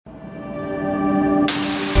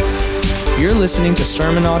You're listening to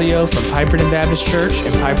sermon audio from Piperton Baptist Church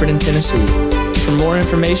in Piperton, Tennessee. For more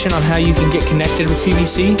information on how you can get connected with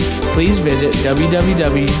PBC, please visit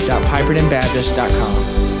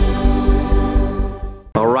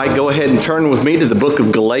www.pipertonbaptist.com. All right, go ahead and turn with me to the book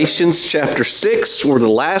of Galatians chapter 6. We're the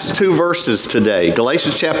last two verses today.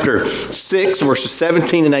 Galatians chapter 6, verses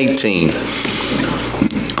 17 and 18.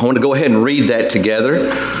 I want to go ahead and read that together.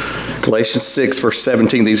 Galatians 6, verse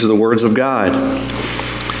 17. These are the words of God.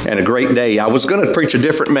 And a great day. I was going to preach a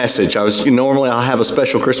different message. Normally I'll have a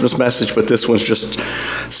special Christmas message, but this one's just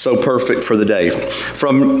so perfect for the day.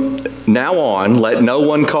 From now on, let no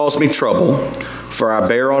one cause me trouble, for I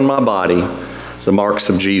bear on my body the marks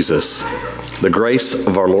of Jesus. The grace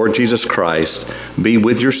of our Lord Jesus Christ be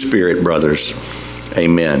with your spirit, brothers.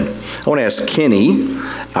 Amen. I want to ask Kenny,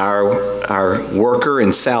 our worker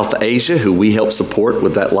in South Asia, who we help support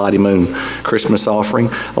with that Lottie Moon Christmas offering.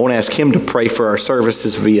 I want to ask him to pray for our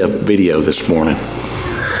services via video this morning.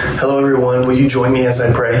 Hello, everyone. Will you join me as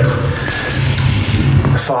I pray?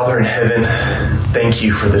 Father in heaven, thank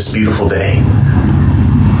you for this beautiful day.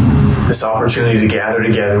 This opportunity to gather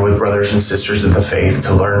together with brothers and sisters of the faith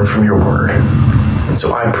to learn from your word. And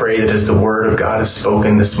so I pray that as the word of God is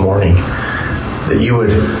spoken this morning, that you would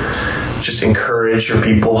just encourage your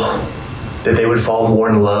people, that they would fall more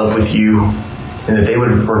in love with you, and that they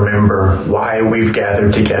would remember why we've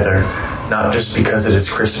gathered together, not just because it is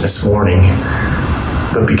Christmas morning,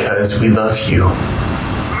 but because we love you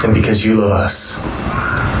and because you love us.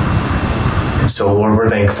 And so, Lord, we're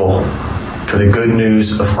thankful for the good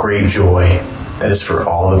news of great joy that is for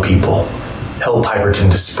all the people. Help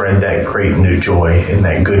Piperton to spread that great new joy and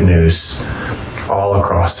that good news all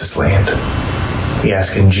across this land. We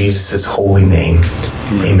ask in Jesus' holy name.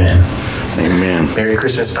 Amen. Amen. Merry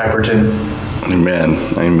Christmas, Piperton. Amen.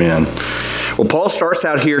 Amen. Well, Paul starts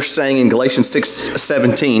out here saying in Galatians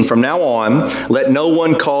 6:17, from now on, let no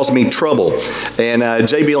one cause me trouble. And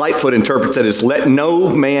J.B. Lightfoot interprets it as, let no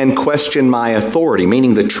man question my authority,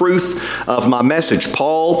 meaning the truth of my message.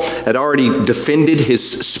 Paul had already defended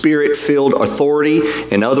his spirit-filled authority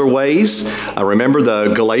in other ways. Remember,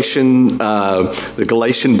 the Galatian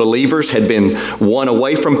believers had been won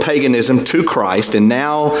away from paganism to Christ, and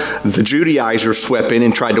now the Judaizers swept in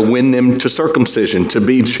and tried to win them to circumcision, to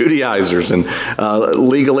be Judaizers and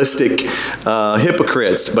legalistic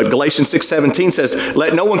hypocrites. But Galatians 6:17 says,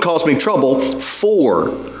 let no one cause me trouble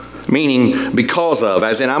for, meaning because of,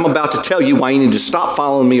 as in I'm about to tell you why you need to stop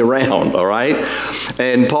following me around, all right?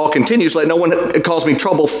 And Paul continues, let no one cause me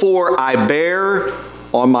trouble, for I bear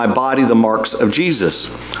on my body the marks of Jesus.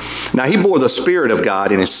 Now, he bore the Spirit of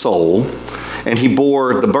God in his soul, and he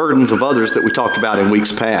bore the burdens of others that we talked about in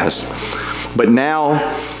weeks past. But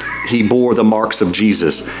now he bore the marks of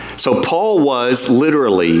Jesus. So Paul was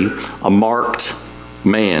literally a marked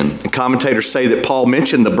man. And commentators say that Paul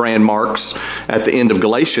mentioned the brand marks at the end of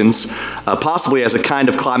Galatians, possibly as a kind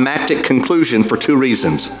of climactic conclusion for two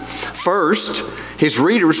reasons. First, his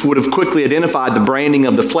readers would have quickly identified the branding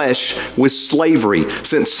of the flesh with slavery,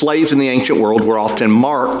 since slaves in the ancient world were often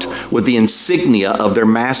marked with the insignia of their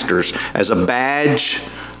masters as a badge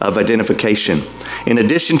of identification. In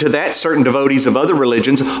addition to that, certain devotees of other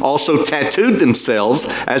religions also tattooed themselves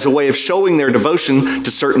as a way of showing their devotion to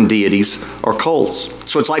certain deities or cults.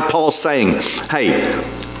 So it's like Paul saying, hey,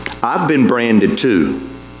 I've been branded too.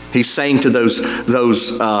 He's saying to those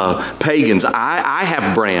pagans, I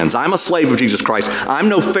have brands. I'm a slave of Jesus Christ. I'm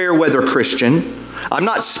no fair weather Christian. I'm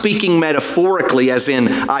not speaking metaphorically as in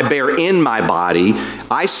I bear in my body.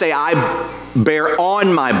 I say I bear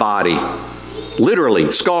on my body. Literally,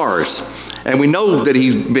 scars. And we know that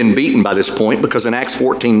he's been beaten by this point because in Acts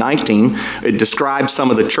 14:19, it describes some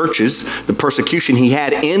of the churches, the persecution he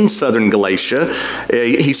had in southern Galatia.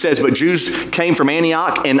 He says, but Jews came from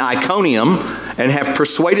Antioch and Iconium and have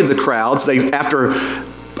persuaded the crowds. After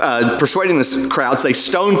persuading the crowds, they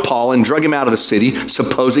stoned Paul and drug him out of the city,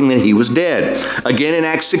 supposing that he was dead. Again, in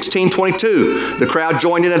Acts 16:22, the crowd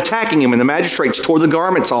joined in attacking him, and the magistrates tore the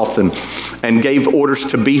garments off them and gave orders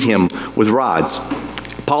to beat him with rods.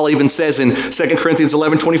 Paul even says in 2 Corinthians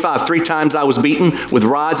 11:25, 3 times I was beaten with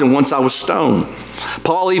rods and once I was stoned.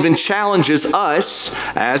 Paul even challenges us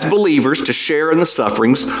as believers to share in the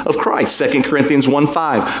sufferings of Christ. 2 Corinthians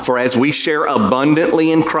 1:5, for as we share abundantly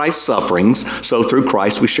in Christ's sufferings, so through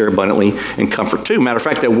Christ we share abundantly in comfort too. Matter of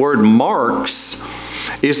fact, that word marks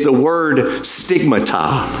is the word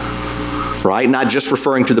stigmata, right? Not just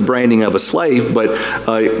referring to the branding of a slave, but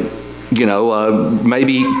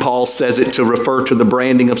maybe Paul says it to refer to the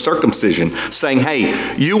branding of circumcision, saying,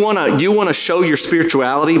 hey, you want to show your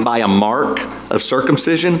spirituality by a mark of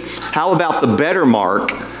circumcision? How about the better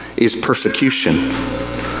mark is persecution?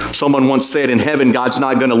 Someone once said, in heaven, God's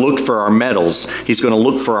not going to look for our medals. He's going to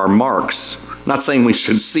look for our marks. I'm not saying we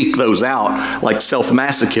should seek those out like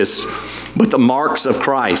self-masochists, but the marks of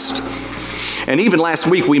Christ. And even last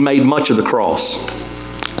week, we made much of the cross,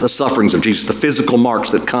 the sufferings of Jesus, the physical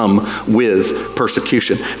marks that come with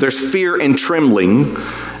persecution. There's fear and trembling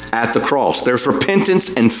at the cross. There's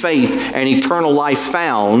repentance and faith and eternal life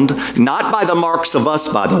found, not by the marks of us,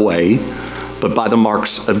 by the way, but by the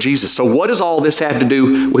marks of Jesus. So what does all this have to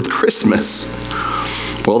do with Christmas?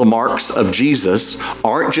 Well, the marks of Jesus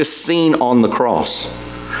aren't just seen on the cross.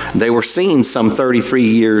 They were seen some 33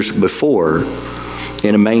 years before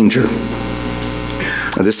in a manger.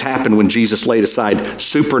 Now, this happened when Jesus laid aside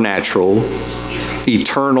supernatural,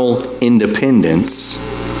 eternal independence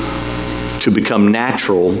to become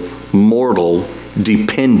natural, mortal,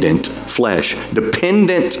 dependent flesh,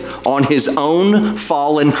 dependent on his own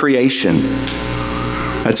fallen creation.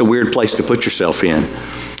 That's a weird place to put yourself in.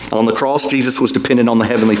 On the cross, Jesus was dependent on the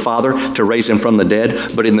Heavenly Father to raise him from the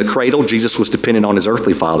dead, but in the cradle, Jesus was dependent on his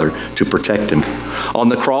earthly father to protect him. On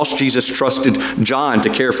the cross, Jesus trusted John to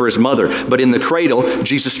care for his mother, but in the cradle,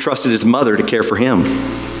 Jesus trusted his mother to care for him.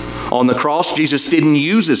 On the cross, Jesus didn't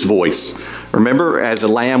use his voice. Remember, as a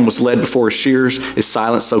lamb was led before his shears, is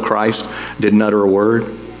silent, so Christ didn't utter a word.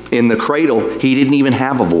 In the cradle, he didn't even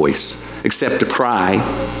have a voice except to cry.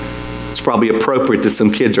 It's probably appropriate that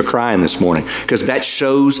some kids are crying this morning because that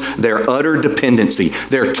shows their utter dependency,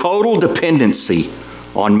 their total dependency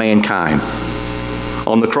on mankind.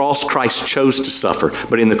 On the cross, Christ chose to suffer,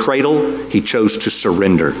 but in the cradle, he chose to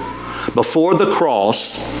surrender. Before the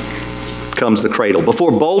cross comes the cradle.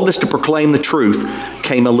 Before boldness to proclaim the truth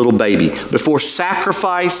came a little baby. Before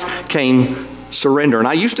sacrifice came surrender. And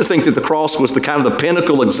I used to think that the cross was the kind of the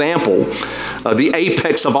pinnacle example, the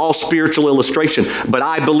apex of all spiritual illustration. But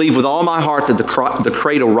I believe with all my heart that the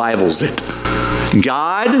cradle rivals it.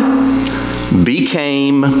 God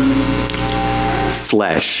became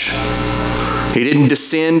flesh. He didn't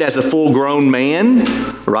descend as a full-grown man,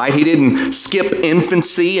 right? He didn't skip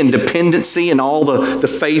infancy and dependency and all the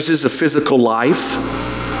phases of physical life.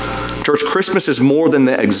 Church, Christmas is more than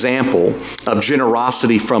the example of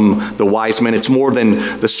generosity from the wise men. It's more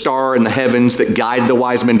than the star in the heavens that guided the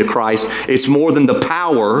wise men to Christ. It's more than the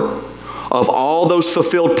power of all those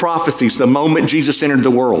fulfilled prophecies the moment Jesus entered the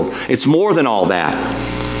world. It's more than all that.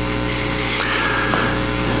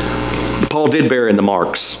 Paul did bear in the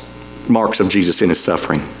marks of Jesus in his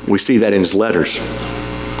suffering. We see that in his letters.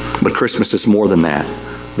 But Christmas is more than that.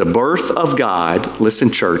 The birth of God, listen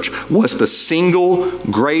church, was the single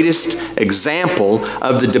greatest example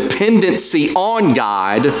of the dependency on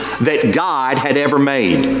God that God had ever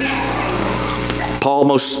made. Paul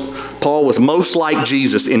was most like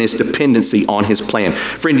Jesus in his dependency on his plan.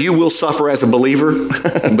 Friend, you will suffer as a believer,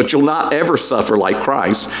 but you'll not ever suffer like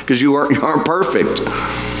Christ because you aren't perfect.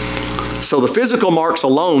 So the physical marks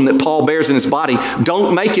alone that Paul bears in his body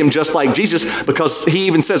don't make him just like Jesus, because he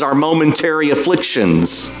even says our momentary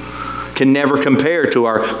afflictions can never compare to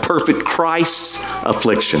our perfect Christ's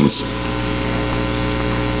afflictions.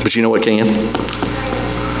 But you know what can?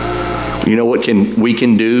 You know what we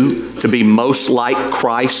can do to be most like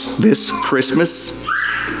Christ this Christmas?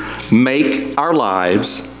 Make our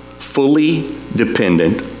lives fully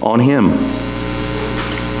dependent on him.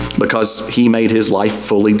 Because he made his life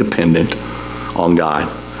fully dependent on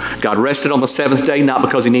God. God rested on the seventh day, not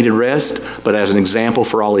because he needed rest, but as an example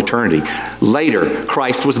for all eternity. Later,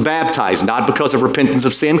 Christ was baptized, not because of repentance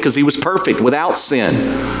of sin, because he was perfect, without sin,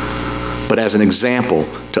 but as an example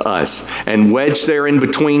to us. And wedged there in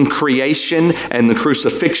between creation and the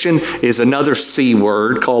crucifixion is another C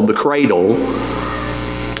word called the cradle.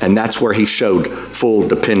 And that's where he showed full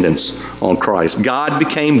dependence on Christ. God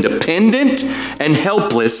became dependent and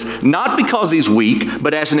helpless, not because he's weak,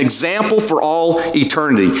 but as an example for all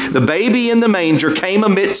eternity. The baby in the manger came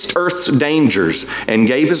amidst earth's dangers and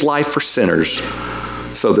gave his life for sinners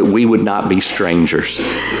so that we would not be strangers.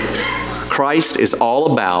 Christ is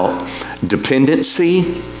all about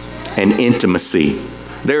dependency and intimacy.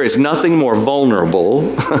 There is nothing more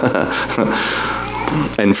vulnerable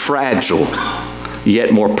and fragile,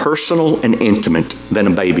 yet more personal and intimate than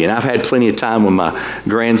a baby. And I've had plenty of time with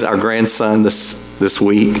our grandson this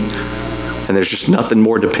week, and there's just nothing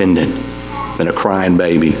more dependent than a crying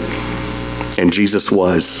baby. And Jesus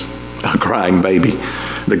was a crying baby.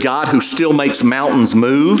 The God who still makes mountains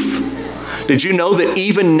move. Did you know that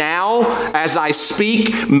even now, as I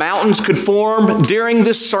speak, mountains could form during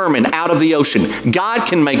this sermon out of the ocean? God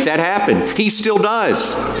can make that happen. He still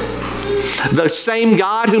does. The same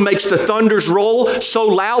God who makes the thunders roll so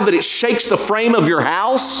loud that it shakes the frame of your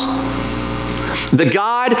house The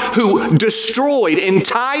God who destroyed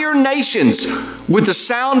entire nations with the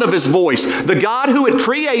sound of his voice. The God who at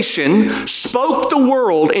creation spoke the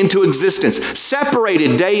world into existence,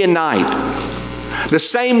 separated day and night. The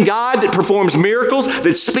same God that performs miracles,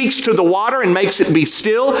 that speaks to the water and makes it be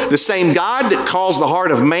still. The same God that calls the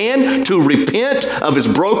heart of man to repent of his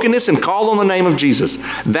brokenness and call on the name of Jesus.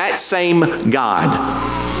 That same God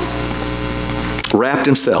wrapped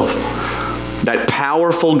himself, that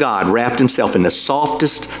powerful God wrapped himself in the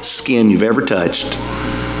softest skin you've ever touched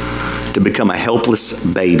to become a helpless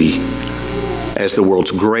baby as the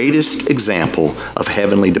world's greatest example of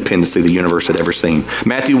heavenly dependency the universe had ever seen.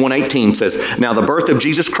 Matthew 1:18 says, "Now the birth of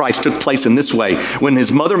Jesus Christ took place in this way. When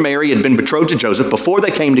his mother Mary had been betrothed to Joseph, before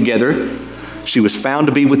they came together, she was found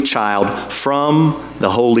to be with child from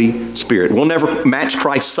the Holy Spirit." We'll never match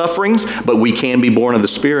Christ's sufferings, but we can be born of the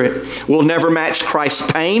Spirit. We'll never match Christ's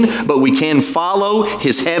pain, but we can follow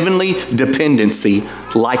his heavenly dependency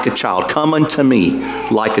like a child. Come unto me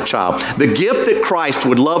like a child. The gift that Christ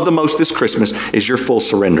would love the most this Christmas is your full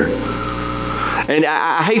surrender. And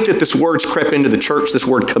I hate that this word's crept into the church, this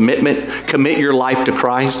word commitment, commit your life to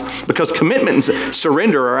Christ, because commitment and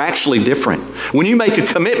surrender are actually different. When you make a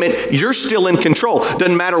commitment, you're still in control.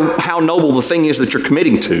 Doesn't matter how noble the thing is that you're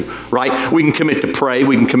committing to, right? We can commit to pray,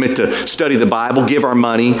 we can commit to study the Bible, give our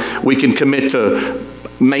money, we can commit to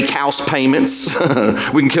make house payments,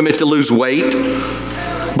 we can commit to lose weight.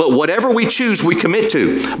 But whatever we choose, we commit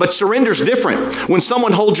to. But surrender's different. When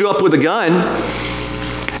someone holds you up with a gun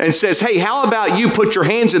and says, "Hey, how about you put your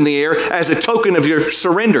hands in the air as a token of your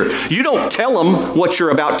surrender?" You don't tell them what you're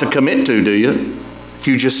about to commit to, do you?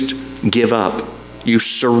 You just give up. You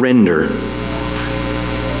surrender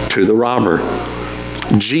to the robber.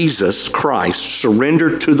 Jesus Christ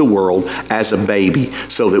surrendered to the world as a baby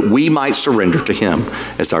so that we might surrender to him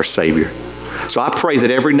as our Savior. So I pray that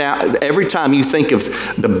every time you think of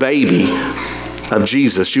the baby of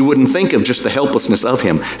Jesus, you wouldn't think of just the helplessness of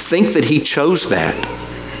him. Think that he chose that.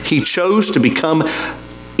 He chose to become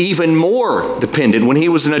even more dependent when he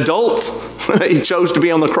was an adult. He chose to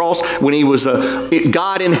be on the cross when he was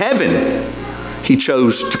God in heaven. He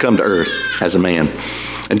chose to come to earth as a man.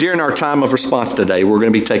 And during our time of response today, we're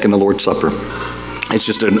going to be taking the Lord's Supper. It's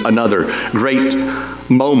just another great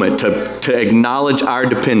moment to acknowledge our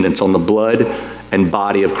dependence on the blood and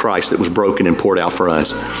body of Christ that was broken and poured out for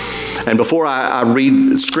us. And before I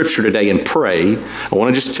read Scripture today and pray, I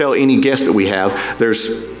want to just tell any guest that we have, there's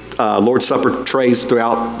Lord's Supper trays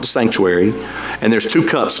throughout the sanctuary, and there's 2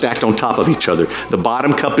 cups stacked on top of each other. The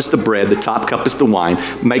bottom cup is the bread, the top cup is the wine.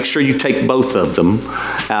 Make sure you take both of them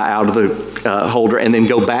out of the holder and then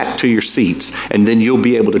go back to your seats, and then you'll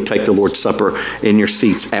be able to take the Lord's Supper in your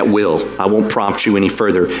seats at will. I won't prompt you any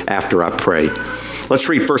further after I pray. Let's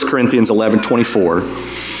read 1 Corinthians 11:24.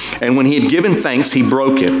 "And when he had given thanks, he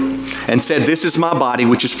broke it and said, 'This is my body,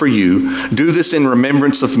 which is for you. Do this in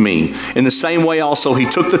remembrance of me.' In the same way also he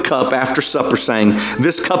took the cup after supper, saying,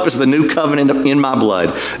 'This cup is the new covenant in my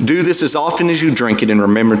blood. Do this as often as you drink it in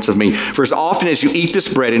remembrance of me. For as often as you eat this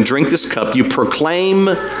bread and drink this cup, you proclaim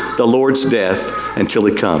the Lord's death until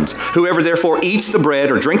he comes. Whoever therefore eats the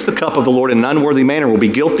bread or drinks the cup of the Lord in an unworthy manner will be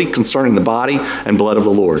guilty concerning the body and blood of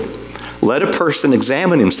the Lord. Let a person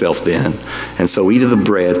examine himself then, and so eat of the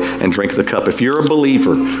bread and drink the cup.'" If you're a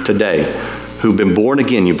believer today who've been born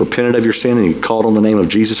again, you've repented of your sin and you've called on the name of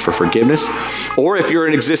Jesus for forgiveness, or if you're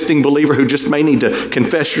an existing believer who just may need to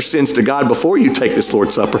confess your sins to God before you take this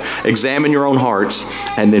Lord's Supper, examine your own hearts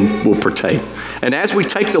and then we'll partake. And as we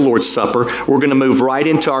take the Lord's Supper, we're going to move right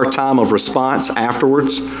into our time of response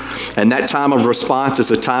afterwards. And that time of response is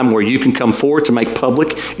a time where you can come forward to make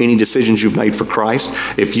public any decisions you've made for Christ.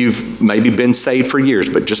 If you've maybe been saved for years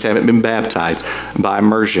but just haven't been baptized by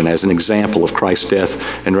immersion as an example of Christ's death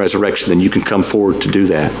and resurrection, then you can come forward to do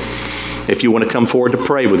that. If you want to come forward to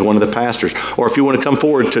pray with one of the pastors, or if you want to come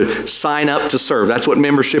forward to sign up to serve, that's what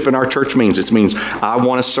membership in our church means. It means I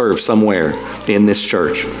want to serve somewhere in this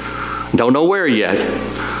church. Don't know where yet,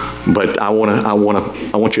 but I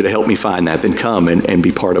want you to help me find that. Then come and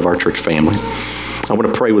be part of our church family. I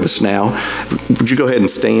want to pray with us now. Would you go ahead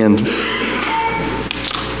and stand?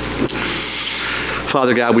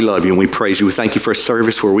 Father God, we love you and we praise you. We thank you for a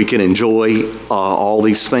service where we can enjoy all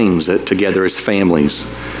these things together as families.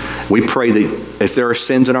 We pray that if there are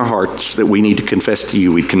sins in our hearts that we need to confess to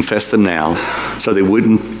you, we'd confess them now so that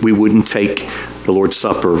we wouldn't take the Lord's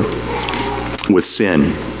Supper with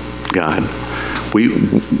sin, God.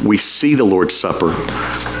 We see the Lord's Supper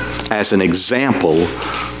as an example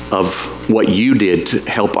of what you did to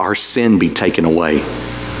help our sin be taken away.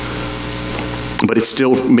 But it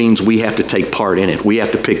still means we have to take part in it. We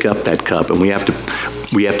have to pick up that cup, and we have to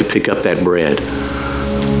pick up that bread.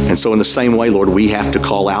 And so in the same way, Lord, we have to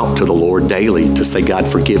call out to the Lord daily to say, God,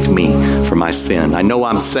 forgive me for my sin. I know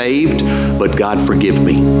I'm saved, but God, forgive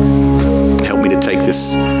me. Help me to take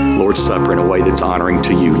this Lord's Supper in a way that's honoring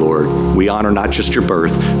to you, Lord. We honor not just your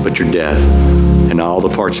birth, but your death and all the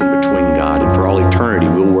parts in between, God. And for all eternity,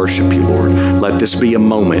 we'll worship you, Lord. Let this be a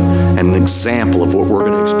moment and an example of what we're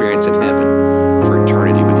going to experience in heaven for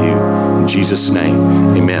eternity with you. In Jesus' name,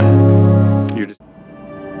 amen.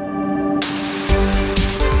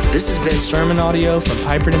 This has been sermon audio from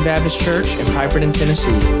Piperton Baptist Church in Piperton,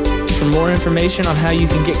 Tennessee. For more information on how you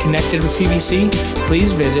can get connected with PBC,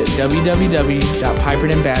 please visit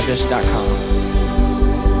www.pipertonbaptist.com.